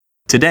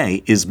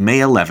Today is May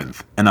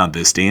 11th, and on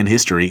this day in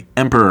history,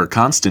 Emperor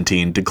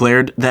Constantine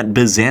declared that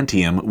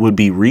Byzantium would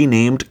be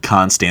renamed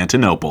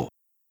Constantinople.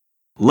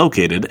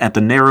 Located at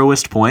the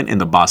narrowest point in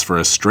the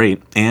Bosphorus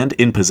Strait and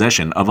in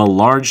possession of a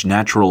large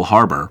natural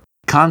harbor,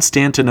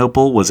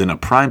 Constantinople was in a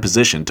prime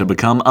position to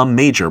become a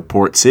major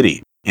port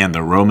city, and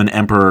the Roman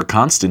Emperor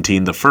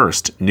Constantine I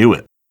knew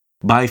it.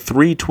 By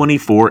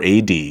 324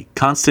 AD,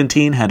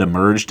 Constantine had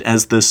emerged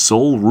as the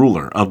sole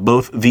ruler of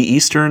both the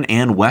Eastern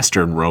and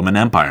Western Roman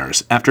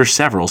empires after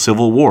several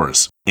civil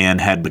wars,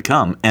 and had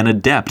become an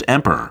adept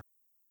emperor.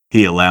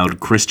 He allowed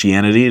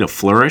Christianity to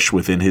flourish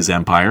within his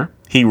empire,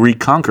 he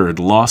reconquered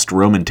lost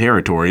Roman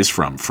territories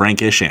from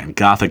Frankish and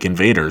Gothic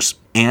invaders,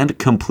 and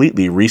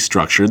completely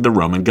restructured the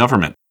Roman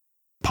government.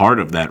 Part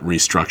of that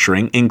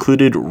restructuring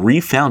included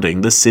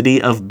refounding the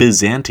city of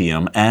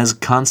Byzantium as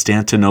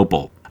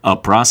Constantinople, a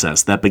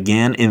process that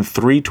began in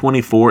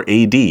 324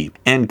 AD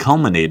and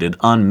culminated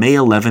on May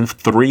 11,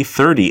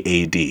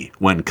 330 AD,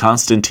 when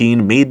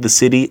Constantine made the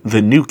city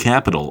the new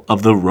capital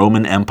of the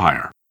Roman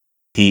Empire.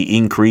 He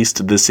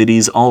increased the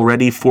city's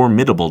already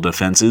formidable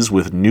defenses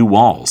with new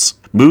walls,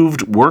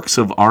 moved works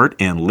of art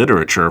and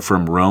literature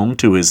from Rome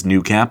to his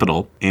new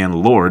capital, and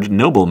lured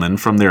noblemen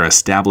from their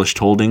established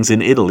holdings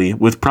in Italy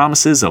with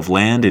promises of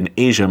land in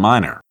Asia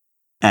Minor.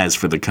 As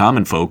for the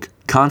common folk,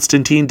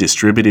 Constantine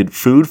distributed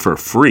food for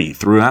free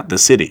throughout the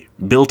city,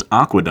 built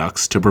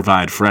aqueducts to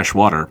provide fresh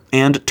water,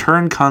 and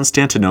turned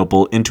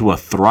Constantinople into a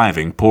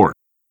thriving port.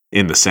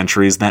 In the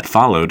centuries that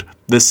followed,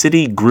 the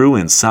city grew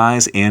in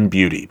size and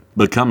beauty,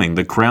 becoming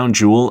the crown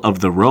jewel of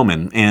the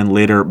Roman and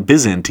later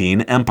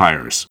Byzantine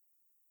empires.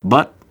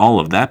 But all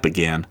of that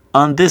began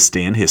on this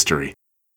day in history.